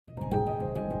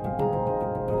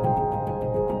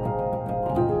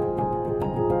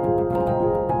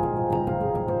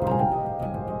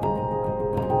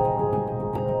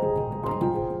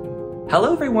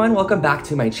Hello everyone, welcome back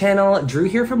to my channel. Drew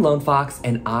here from Lone Fox,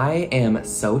 and I am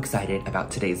so excited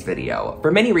about today's video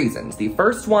for many reasons. The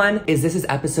first one is this is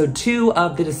episode 2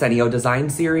 of the Desenio design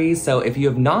series. So if you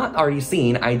have not already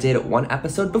seen, I did one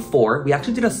episode before. We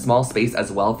actually did a small space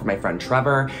as well for my friend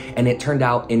Trevor, and it turned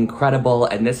out incredible.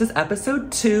 And this is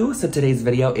episode 2, so today's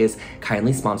video is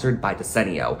kindly sponsored by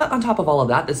Desenio. But on top of all of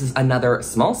that, this is another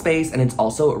small space, and it's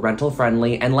also rental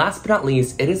friendly. And last but not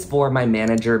least, it is for my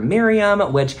manager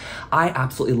Miriam, which I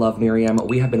absolutely love Miriam.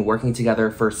 We have been working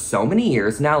together for so many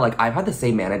years now. Like, I've had the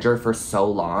same manager for so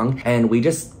long, and we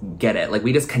just get it. Like,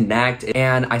 we just connect.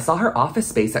 And I saw her office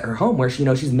space at her home where she,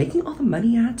 she's making all the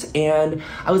money at, and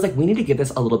I was like, we need to give this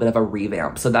a little bit of a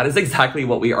revamp. So that is exactly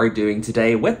what we are doing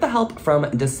today with the help from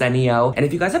Desenio. And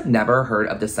if you guys have never heard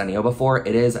of Desenio before,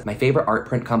 it is my favorite art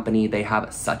print company. They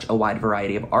have such a wide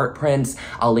variety of art prints.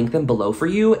 I'll link them below for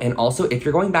you. And also, if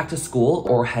you're going back to school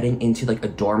or heading into like a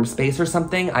dorm space or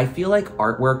something, I feel like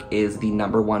artwork is the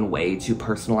 #1 way to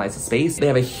personalize a space. They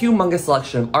have a humongous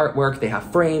selection of artwork. They have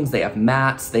frames, they have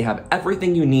mats, they have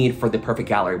everything you need for the perfect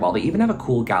gallery wall. They even have a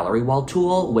cool gallery wall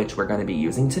tool, which we're going to be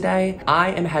using today. I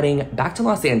am heading back to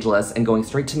Los Angeles and going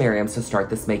straight to Miriam's to start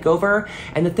this makeover.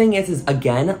 And the thing is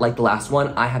again, like the last one,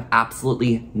 I have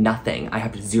absolutely nothing. I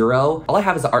have zero. All I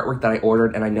have is the artwork that I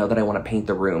ordered, and I know that I want to paint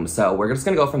the room. So we're just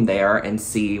gonna go from there and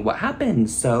see what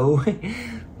happens. So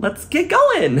let's get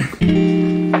going.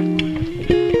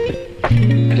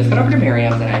 I just got over to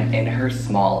Miriam's and I'm in her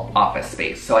small office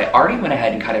space. So I already went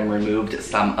ahead and kind of removed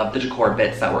some of the decor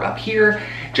bits that were up here,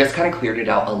 just kind of cleared it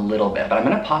out a little bit. But I'm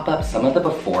gonna pop up some of the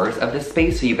befores of this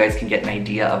space so you guys can get an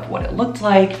idea of what it looked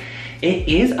like. It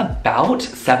is about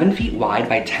 7 feet wide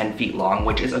by 10 feet long,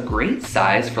 which is a great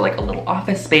size for like a little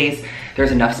office space.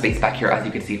 There's enough space back here, as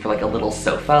you can see, for like a little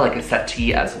sofa, like a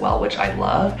settee as well, which I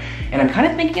love. And I'm kind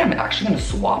of thinking I'm actually gonna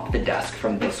swap the desk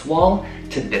from this wall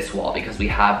to this wall because we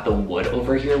have the wood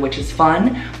over here, which is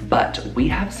fun, but we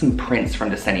have some prints from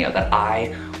Desenio that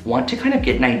I want to kind of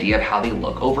get an idea of how they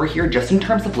look over here, just in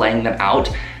terms of laying them out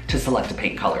to select a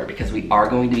paint color, because we are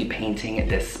going to be painting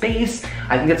this space.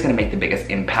 I think that's gonna make the biggest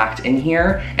impact in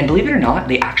here. And believe it or not,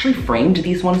 they actually framed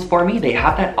these ones for me. They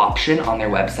have that option on their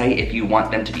website if you want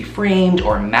them to be framed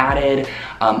or matted,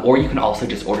 or you can also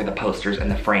just order the posters and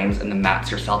the frames and the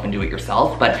mats yourself and do it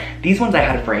yourself. But these ones I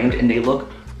had framed and they look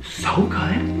so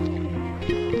good.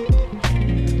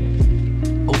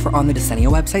 Over on the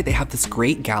Desenio website, they have this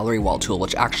great gallery wall tool,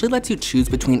 which actually lets you choose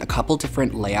between a couple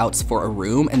different layouts for a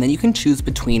room, and then you can choose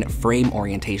between frame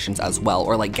orientations as well,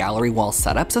 or like gallery wall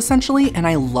setups essentially. And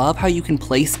I love how you can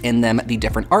place in them the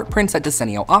different art prints that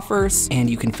Desenio offers,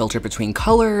 and you can filter between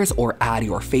colors or add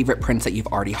your favorite prints that you've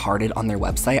already hearted on their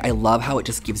website. I love how it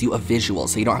just gives you a visual,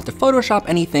 so you don't have to Photoshop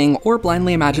anything or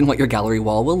blindly imagine what your gallery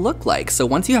wall will look like. So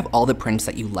once you have all the prints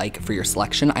that you like for your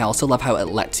selection, I also love how it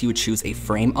lets you choose a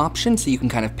frame option, so you can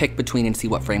kind of pick between and see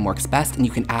what frame works best, and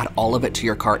you can add all of it to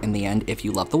your cart in the end if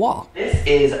you love the wall. This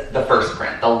is the first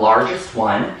print, the largest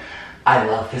one. I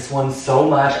love this one so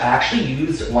much. I actually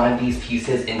used one of these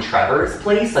pieces in Trevor's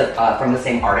place, like from the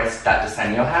same artist that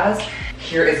Desenio has.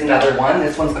 Here is another one.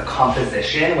 This one's a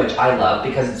composition, which I love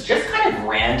because it's just kind of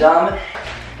random.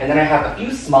 And then I have a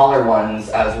few smaller ones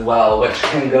as well, which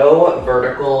can go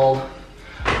vertical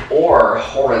or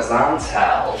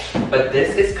horizontal, but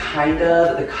this is kind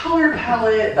of the color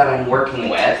palette that I'm working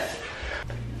with.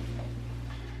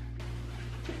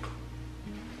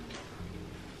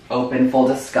 Open, full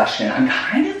discussion. I'm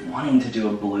kind of wanting to do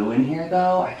a blue in here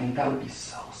though. I think that would be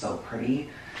so pretty.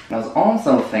 And I was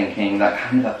also thinking that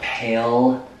kind of a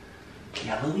pale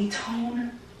yellowy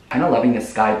tone. Kind of loving this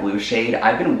sky blue shade.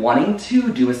 I've been wanting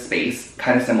to do a space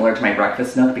kind of similar to my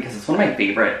breakfast nook because it's one of my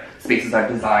favorite spaces I've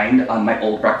designed on my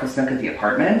old breakfast nook at the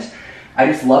apartment. I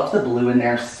just loved the blue in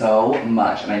there so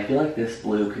much, and I feel like this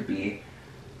blue could be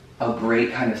a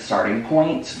great kind of starting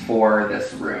point for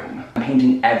this room. I'm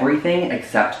painting everything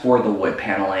except for the wood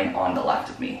paneling on the left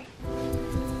of me.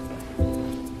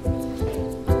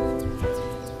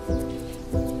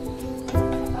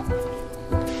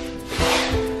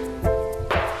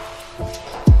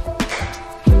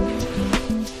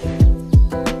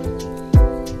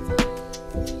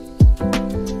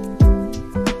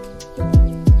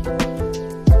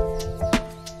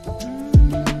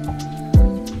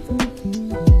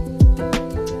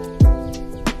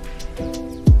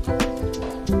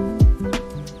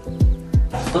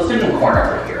 Let's do the corner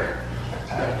over here.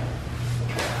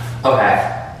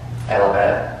 Okay. I love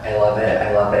it. I love it.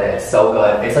 I love it. It's so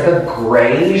good. It's like a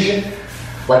grayish,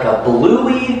 like a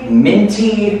bluey,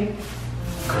 minty,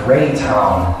 gray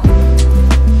tone.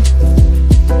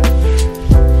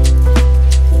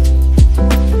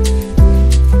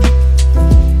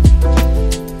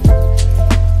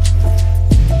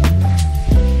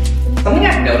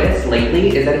 I've noticed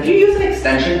lately is that if you use an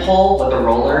extension pole with a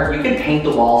roller, you can paint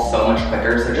the wall so much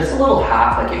quicker. So just a little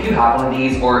hack, like if you have one of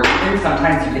these, or even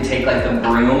sometimes you can take like the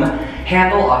broom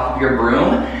handle off of your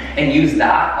broom and use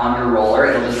that on your roller.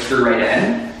 It'll just screw right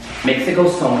in. Makes it go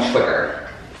so much quicker.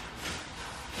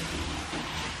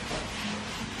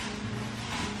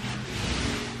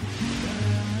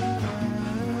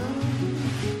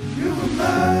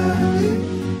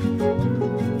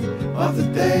 Of the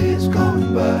days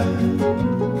gone by,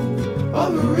 all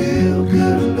the real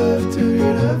good love took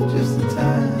it up just in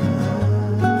time.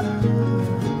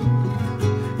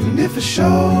 And if I show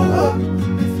up,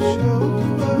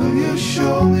 will you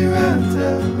show me right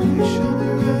down?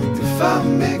 If I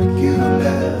make you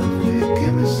laugh, will you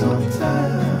give me some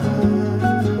time?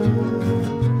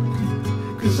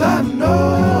 'Cause I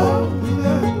know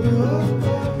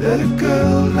that a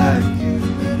girl like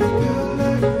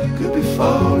you could be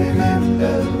falling in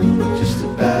love with just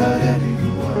about anyone.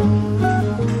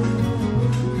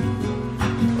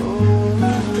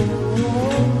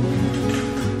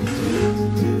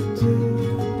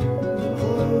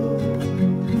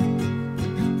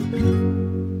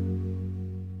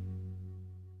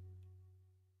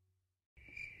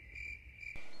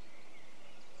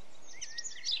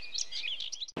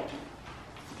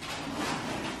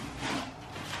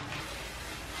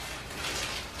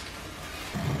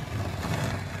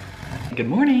 Good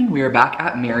morning, we are back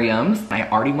at Miriam's. I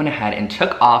already went ahead and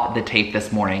took off the tape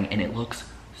this morning and it looks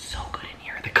so good in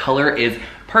here. The color is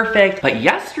perfect, but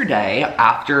yesterday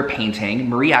after painting,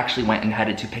 Marie actually went and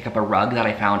headed to pick up a rug that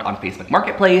I found on Facebook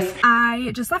Marketplace.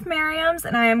 I just left Miriam's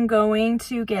and I am going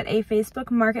to get a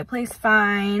Facebook Marketplace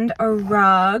find a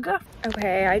rug.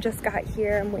 Okay, I just got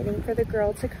here. I'm waiting for the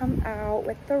girl to come out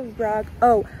with the rug.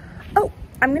 Oh,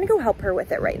 I'm gonna go help her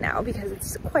with it right now because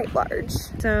it's quite large.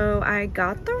 So I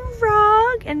got the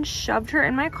rug and shoved her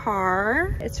in my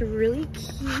car. It's really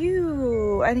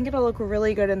cute. I think it'll look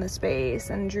really good in the space,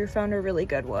 and Drew found a really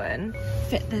good one.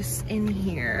 Fit this in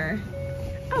here.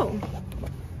 Oh,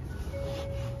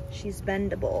 she's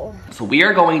bendable. So we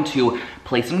are going to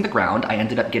place it on the ground. I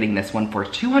ended up getting this one for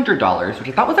 $200, which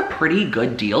I thought was a pretty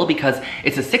good deal because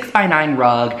it's a 6x9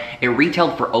 rug. It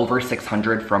retailed for over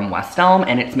 $600 from West Elm,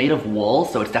 and it's made of wool,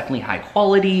 so it's definitely high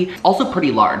quality. It's also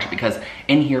pretty large because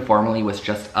in here formerly was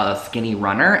just a skinny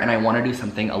runner, and I want to do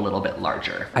something a little bit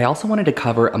larger. I also wanted to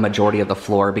cover a majority of the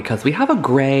floor because we have a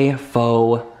gray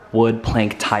faux wood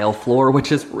plank tile floor,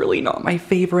 which is really not my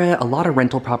favorite. A lot of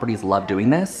rental properties love doing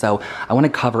this, so I want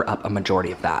to cover up a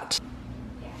majority of that.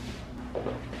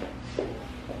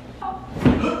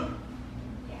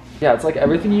 Yeah, it's like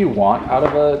everything you want out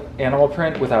of an animal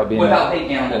print without being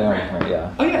animal print.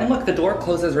 Yeah. Oh yeah, and look, the door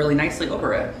closes really nicely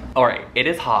over it. All right, it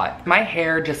is hot. My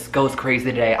hair just goes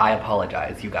crazy today. I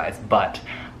apologize, you guys, but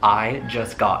I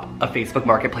just got a Facebook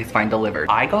Marketplace find delivered.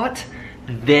 I got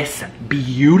this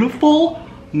beautiful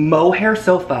mohair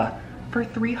sofa for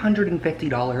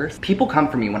 $350. People come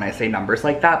for me when I say numbers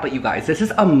like that, but you guys, this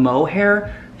is a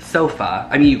mohair sofa.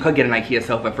 I mean, you could get an IKEA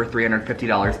sofa for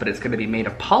 $350, but it's gonna be made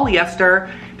of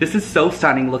polyester. This is so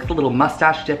stunning. Look at the little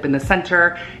mustache dip in the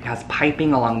center. It has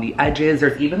piping along the edges.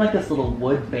 There's even like this little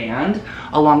wood band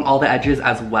along all the edges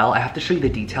as well. I have to show you the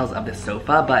details of this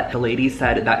sofa, but the lady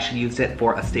said that she used it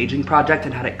for a staging project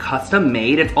and had it custom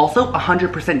made. It's also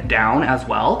 100% down as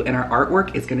well, and our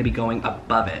artwork is gonna be going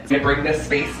above it. I'm gonna bring this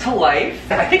space to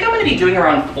life. I think I'm gonna be doing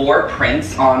around 4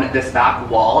 prints on this back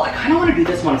wall. I kinda wanna do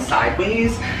this one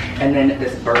sideways, and then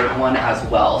this bird one as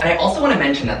well. And I also want to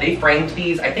mention that they framed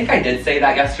these. I think I did say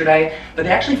that yesterday, but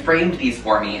they actually framed these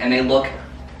for me and they look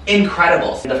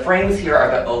incredible. The frames here are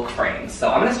the oak frames.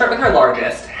 So I'm gonna start with our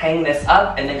largest, hang this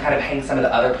up, and then kind of hang some of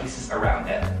the other pieces around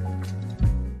it.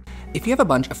 If you have a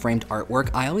bunch of framed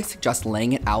artwork, I always suggest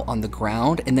laying it out on the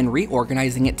ground and then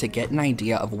reorganizing it to get an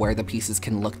idea of where the pieces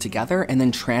can look together and then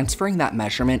transferring that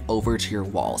measurement over to your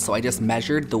wall. So I just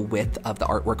measured the width of the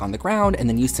artwork on the ground and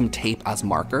then used some tape as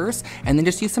markers and then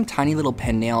just used some tiny little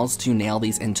pin nails to nail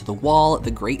these into the wall. The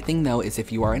great thing though is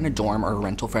if you are in a dorm or a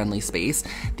rental friendly space,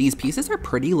 these pieces are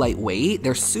pretty lightweight.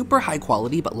 They're super high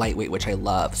quality but lightweight, which I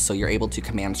love. So you're able to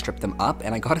command strip them up,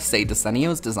 and I gotta say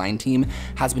Desenio's design team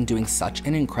has been doing such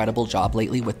an incredible job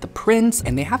lately with the prints,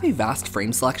 and they have a vast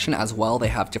frame selection as well. They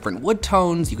have different wood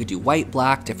tones, you could do white,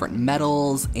 black, different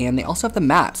metals, and they also have the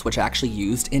mattes, which I actually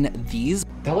used in these.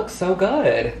 That looks so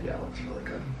good. Yeah, it looks really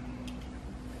good.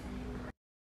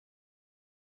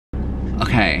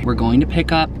 Okay, we're going to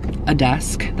pick up a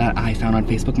desk that I found on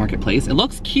Facebook Marketplace. It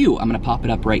looks cute. I'm gonna pop it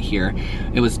up right here.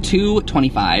 It was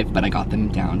 $225, but I got them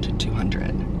down to $200.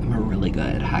 I'm a really really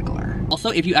good heckler. Also,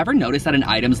 if you ever notice that an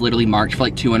item's literally marked for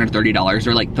like $230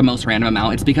 or like the most random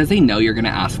amount, it's because they know you're gonna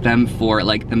ask them for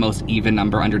like the most even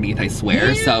number underneath, I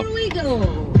swear. Here we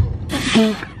go.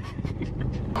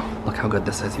 Look how good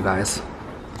this is, you guys.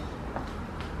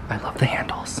 I love the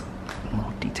handles and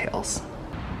little details.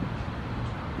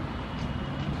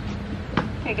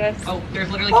 Hey guys. Oh, there's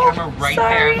literally a camera right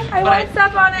there. I won't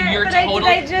step on it, but totally,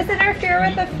 did I just interfere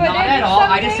with the footage? Not at all.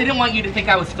 I just didn't want you to think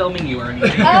I was filming you or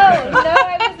anything. Oh, no,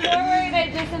 I was more worried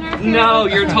I just interfered. No,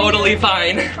 you're totally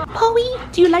fine. Bowie,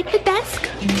 do you like the desk?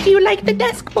 Do you like the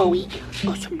desk, Bowie?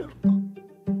 Oh, so look.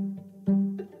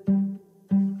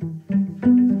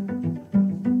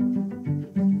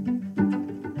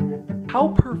 How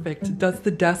perfect does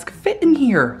the desk fit in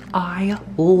here? I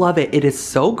love it. It is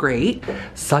so great.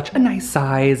 Such a nice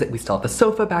size. We still have the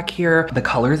sofa back here. The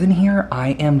colors in here, I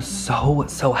am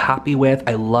so happy with.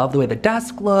 I love the way the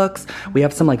desk looks. We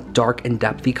have some like dark and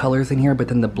depthy colors in here, but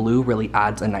then the blue really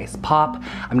adds a nice pop.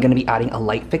 I'm gonna be adding a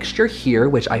light fixture here,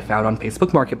 which I found on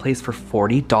Facebook Marketplace for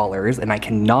 $40, and I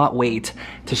cannot wait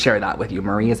to share that with you.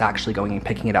 Marie is actually going and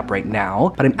picking it up right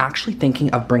now, but I'm actually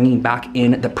thinking of bringing back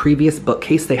in the previous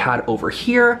bookcase they had over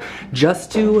here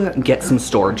just to get some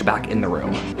storage back in the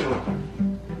room.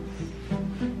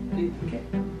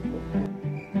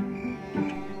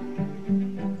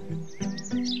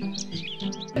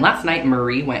 And last night,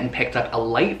 Marie went and picked up a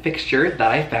light fixture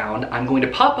that I found. I'm going to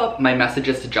pop up my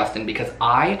messages to Justin because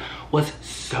I was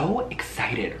so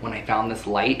excited when I found this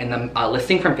light, and the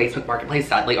listing from Facebook Marketplace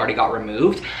sadly already got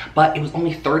removed, but it was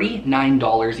only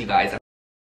 $39, you guys.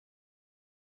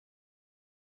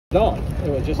 No, it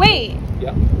was just... Wait,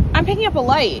 yeah. I'm picking up a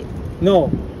light. No,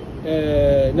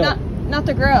 no. Not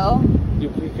the grill. You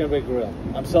can make a grill.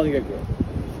 I'm selling a grill.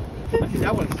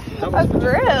 That was A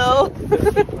grill?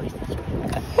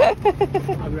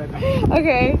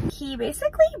 Okay. He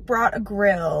basically brought a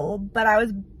grill, but I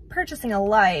was purchasing a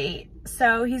light,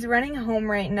 so he's running home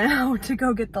right now to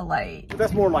go get the light.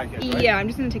 That's more like it, right? Yeah, I'm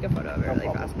just gonna take a photo of it really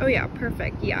fast. Oh yeah,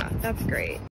 perfect. Yeah, that's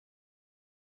great.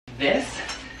 This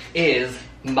is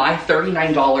my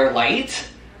 $39 light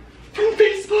from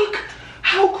Facebook.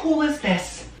 How cool is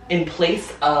this? In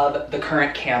place of the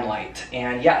current can light.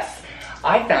 And yes,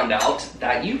 I found out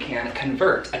that you can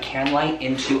convert a can light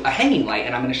into a hanging light,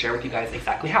 and I'm gonna share with you guys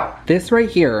exactly how. This right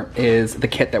here is the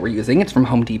kit that we're using. It's from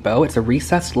Home Depot. It's a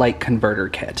recessed light converter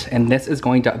kit. And this is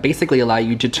going to basically allow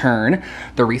you to turn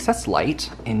the recessed light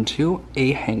into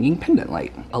a hanging pendant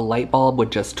light. A light bulb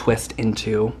would just twist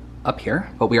into up here,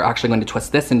 but we are actually going to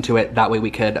twist this into it. That way we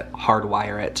could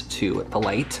hardwire it to the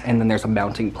light. And then there's a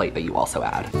mounting plate that you also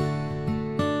add.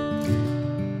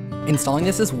 Installing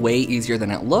this is way easier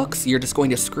than it looks. You're just going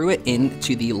to screw it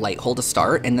into the light hole to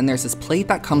start, and then there's this plate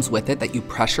that comes with it that you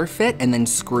pressure fit and then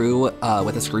screw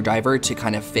with a screwdriver to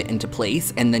kind of fit into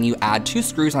place, and then you add 2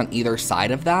 screws on either side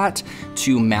of that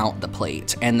to mount the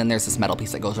plate, and then there's this metal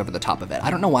piece that goes over the top of it. I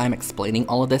don't know why I'm explaining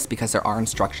all of this because there are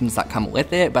instructions that come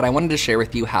with it, but I wanted to share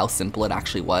with you how simple it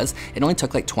actually was. It only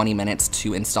took like 20 minutes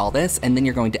to install this, and then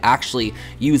you're going to actually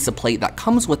use the plate that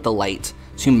comes with the light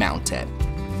to mount it.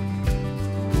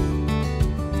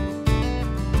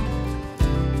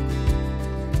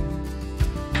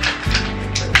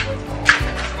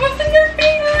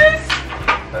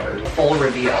 Full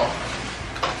reveal.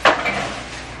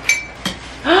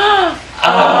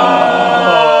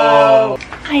 Oh!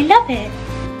 I love it.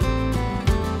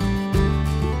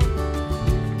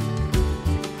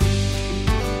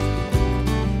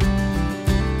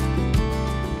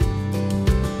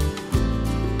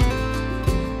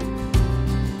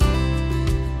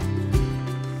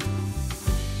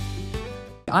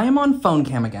 I am on phone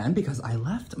cam again because I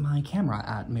left my camera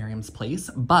at Miriam's place,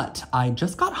 but I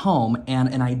just got home and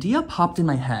an idea popped in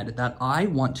my head that I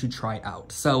want to try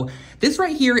out. So this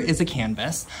right here is a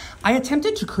canvas. I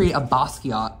attempted to create a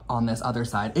Basquiat on this other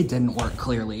side. It didn't work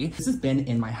clearly. This has been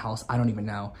in my house, I don't even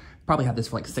know. Probably had this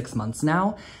for like 6 months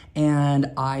now,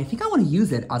 and I think I want to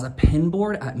use it as a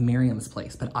pinboard at Miriam's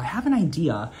place, but I have an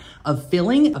idea of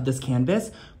filling of this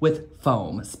canvas with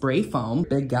foam, spray foam,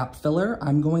 big gap filler.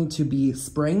 I'm going to be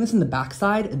spraying this in the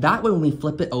backside. That way when we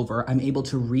flip it over, I'm able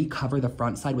to recover the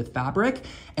front side with fabric,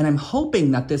 and I'm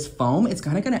hoping that this foam is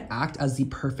kind of going to act as the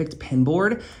perfect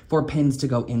pinboard for pins to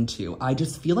go into. I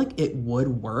just feel like it would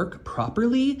work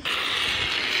properly.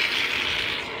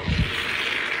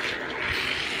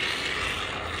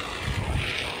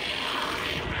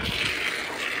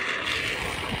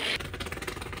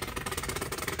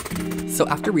 So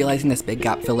after realizing this big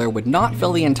gap filler would not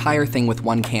fill the entire thing with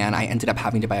one can, I ended up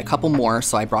having to buy a couple more,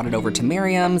 so I brought it over to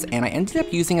Miriam's, and I ended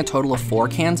up using a total of 4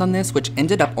 cans on this, which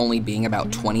ended up only being about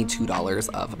 $22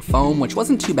 of foam, which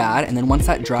wasn't too bad. And then once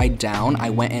that dried down, I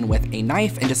went in with a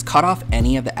knife and just cut off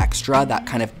any of the extra that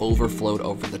kind of overflowed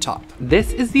over the top.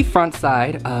 This is the front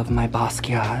side of my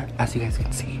Basquiat, as you guys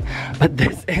can see, but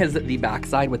this is the back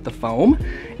side with the foam.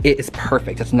 It is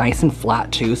perfect. It's nice and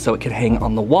flat too, so it could hang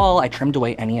on the wall. I trimmed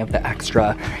away any of the extra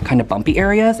kind of bumpy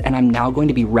areas, and I'm now going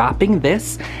to be wrapping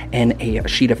this in a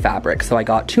sheet of fabric. So I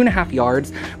got 2.5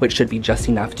 yards, which should be just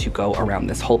enough to go around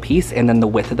this whole piece, and then the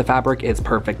width of the fabric is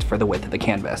perfect for the width of the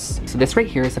canvas. So this right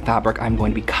here is the fabric I'm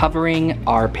going to be covering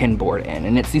our pinboard in,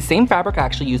 and it's the same fabric I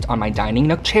actually used on my dining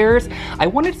nook chairs. I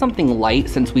wanted something light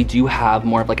since we do have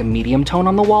more of like a medium tone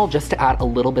on the wall, just to add a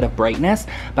little bit of brightness,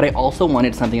 but I also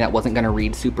wanted something that wasn't gonna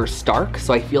read super stark,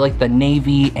 so I feel like the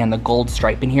navy and the gold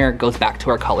stripe in here goes back to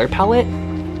our color palette.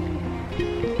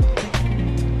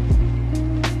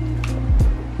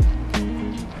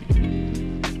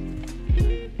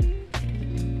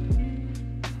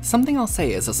 Something I'll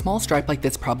say is a small stripe like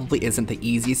this probably isn't the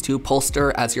easiest to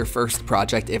upholster as your first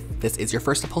project, if this is your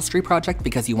first upholstery project,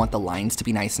 because you want the lines to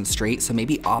be nice and straight, so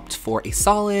maybe opt for a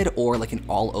solid or like an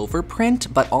all over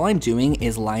print. But all I'm doing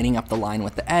is lining up the line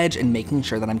with the edge and making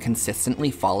sure that I'm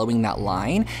consistently following that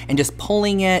line and just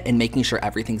pulling it and making sure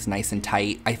everything's nice and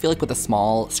tight. I feel like with a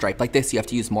small stripe like this, you have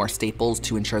to use more staples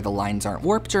to ensure the lines aren't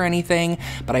warped or anything,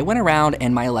 but I went around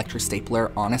and my electric stapler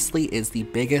honestly is the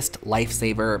biggest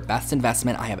lifesaver, best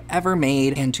investment I have ever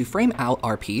made. And to frame out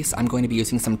our piece, I'm going to be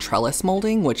using some trellis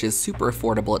molding, which is super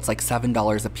affordable. It's like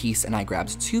 $7 a piece, and I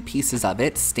grabbed 2 pieces of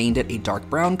it, stained it a dark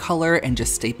brown color, and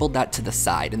just stapled that to the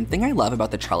side. And the thing I love about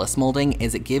the trellis molding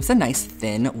is it gives a nice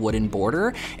thin wooden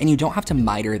border, and you don't have to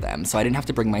miter them. So I didn't have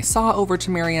to bring my saw over to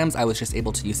Miriam's. I was just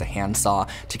able to use a hand saw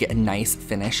to get a nice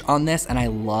finish on this, and I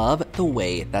love the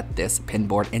way that this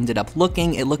pinboard ended up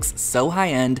looking. It looks so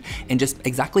high-end and just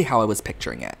exactly how I was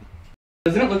picturing it.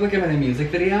 Doesn't it look like I'm in a music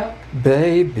video?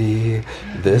 Baby,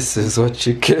 this is what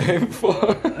you came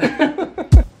for.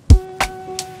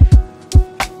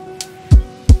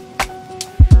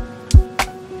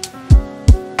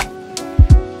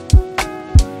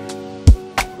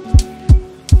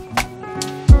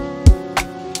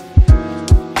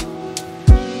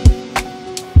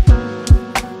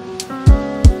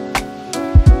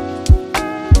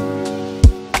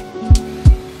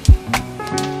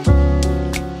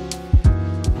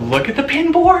 Look at the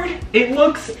pinboard. It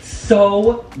looks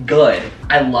so good.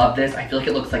 I love this. I feel like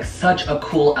it looks like such a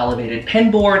cool elevated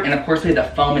pinboard. And of course we have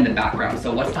the foam in the background.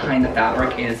 So what's behind the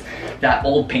fabric is that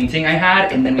old painting I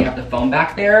had, and then we have the foam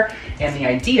back there. And the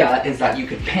idea is that you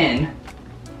could pin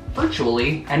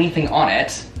virtually anything on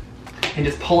it and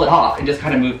just pull it off and just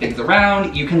kind of move things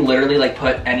around. You can literally like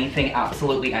put anything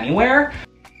absolutely anywhere.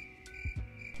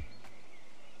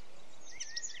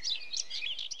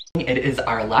 It is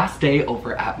our last day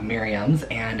over at Miriam's,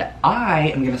 and I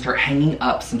am gonna start hanging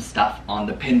up some stuff on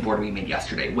the pinboard we made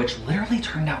yesterday, which literally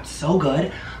turned out so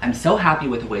good. I'm so happy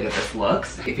with the way that this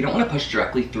looks. If you don't want to push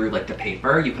directly through like the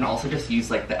paper, you can also just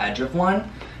use like the edge of one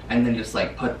and then just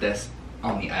like put this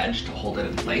on the edge to hold it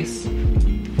in place.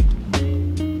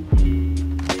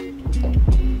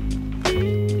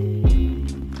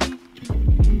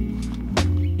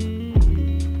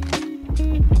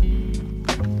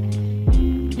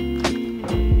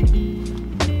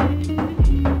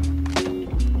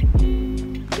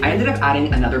 I ended up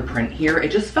adding another print here.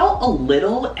 It just felt a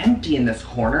little empty in this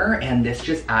corner, and this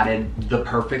just added the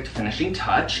perfect finishing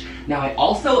touch. Now I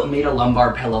also made a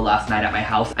lumbar pillow last night at my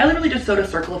house. I literally just sewed a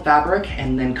circle of fabric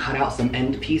and then cut out some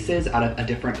end pieces out of a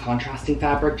different contrasting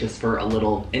fabric just for a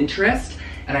little interest.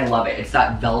 And I love it. It's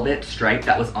that velvet stripe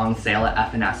that was on sale at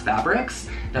F&S Fabrics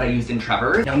that I used in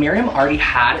Trevor's. Now Miriam already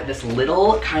had this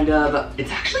little kind of,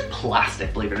 it's actually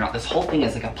plastic, believe it or not. This whole thing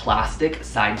is like a plastic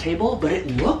side table, but it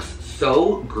looks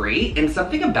so great, and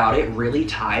something about it really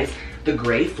ties the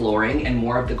gray flooring and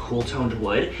more of the cool toned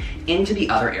wood into the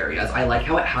other areas. I like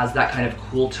how it has that kind of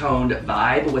cool toned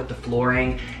vibe with the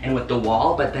flooring and with the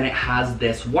wall, but then it has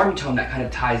this warm tone that kind of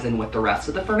ties in with the rest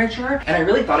of the furniture. And I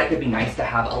really thought it could be nice to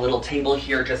have a little table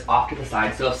here just off to the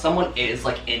side, so if someone is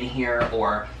like in here,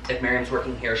 or if Miriam's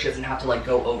working here, she doesn't have to like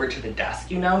go over to the desk,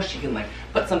 you know, she can like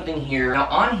put something here. Now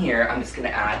on here, I'm just gonna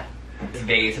add this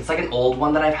vase. It's like an old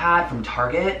one that I've had from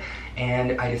Target,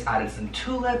 and I just added some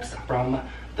tulips from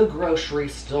the grocery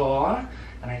store,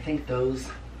 and I think those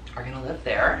are gonna live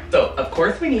there. So of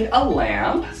course we need a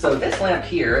lamp. So this lamp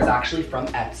here is actually from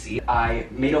Etsy. I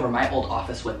made over my old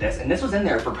office with this, and this was in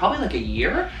there for probably like a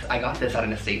year. I got this at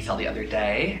an estate sale the other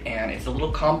day, and it's a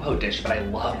little compo dish, but I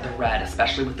love the red,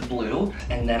 especially with the blue.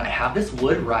 And then I have this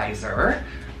wood riser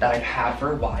that I've had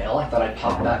for a while. I thought I'd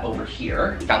pop that over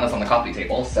here. Found this on the coffee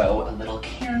table. So a little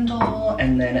candle,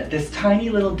 and then this tiny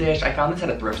little dish. I found this at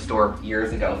a thrift store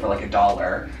years ago for like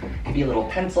 $1. Could be a little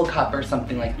pencil cup or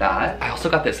something like that. I also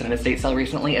got this in an estate sale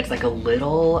recently. It's like a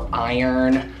little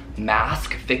iron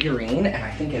mask figurine, and I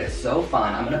think it is so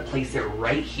fun. I'm gonna place it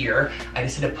right here. I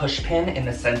just hit a push pin in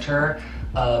the center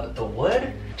of the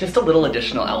wood. Just a little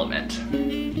additional element.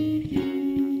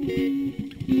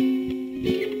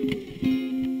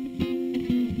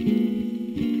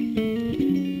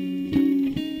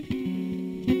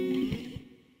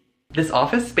 This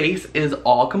office space is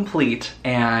all complete,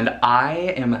 and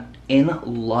I am in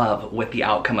love with the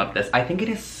outcome of this. I think it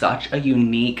is such a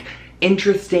unique,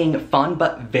 interesting, fun,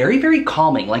 but very, very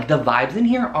calming. Like, the vibes in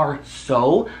here are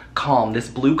so calm. This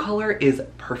blue color is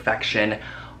perfection.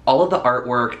 All of the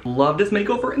artwork, love this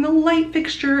makeover, and the light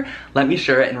fixture. Let me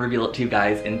share it and reveal it to you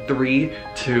guys in 3,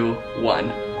 2,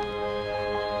 1.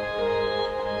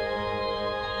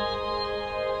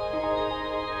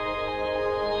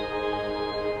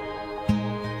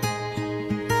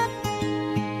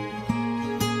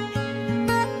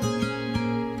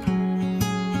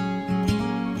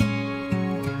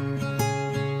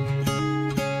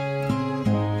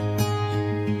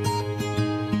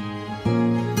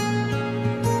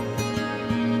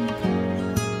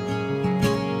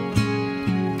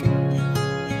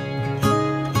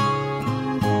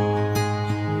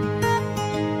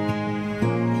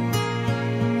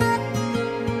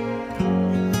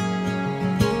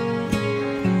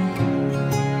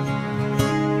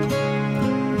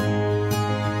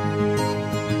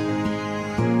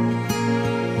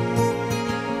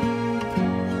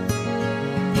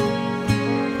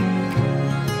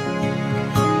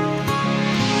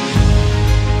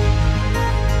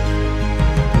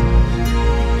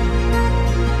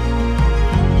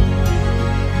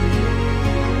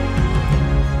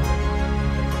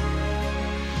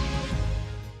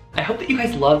 I hope that you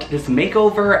guys loved this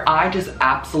makeover.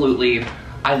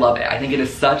 I love it. I think it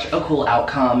is such a cool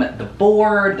outcome. The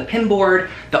board, the pinboard,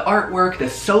 the artwork, the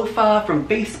sofa from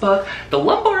Facebook, the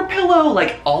lumbar pillow,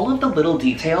 like all of the little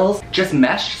details just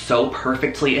meshed so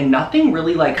perfectly, and nothing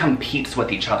really like competes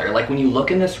with each other. Like when you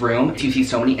look in this room, you see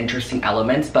so many interesting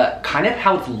elements, but kind of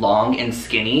how it's long and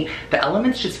skinny, the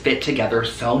elements just fit together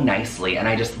so nicely, and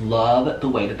I just love the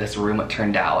way that this room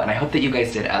turned out, and I hope that you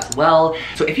guys did as well.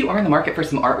 So if you are in the market for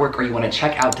some artwork or you want to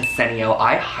check out Desenio,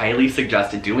 I highly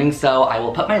suggest doing so. I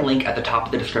will put my link at the top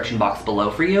of the description box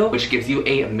below for you, which gives you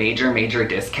a major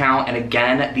discount. And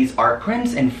again, these art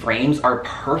prints and frames are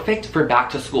perfect for back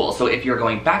to school. So if you're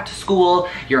going back to school,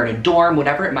 you're in a dorm,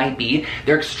 whatever it might be,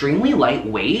 they're extremely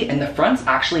lightweight, and the front's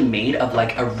actually made of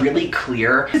like a really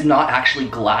clear, it's not actually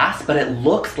glass, but it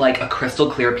looks like a crystal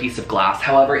clear piece of glass.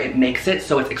 However, it makes it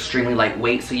so it's extremely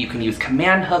lightweight, so you can use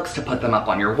command hooks to put them up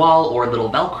on your wall or little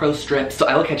Velcro strips. So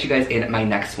I will catch you guys in my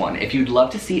next one. If you'd love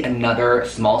to see another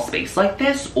small space like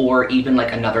this, or even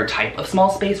like another type of small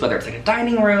space, whether it's like a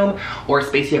dining room or a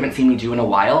space you haven't seen me do in a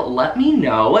while, let me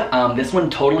know. This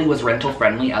one totally was rental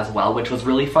friendly as well, which was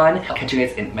really fun. I'll catch you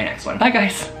guys in my next one. Bye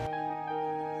guys.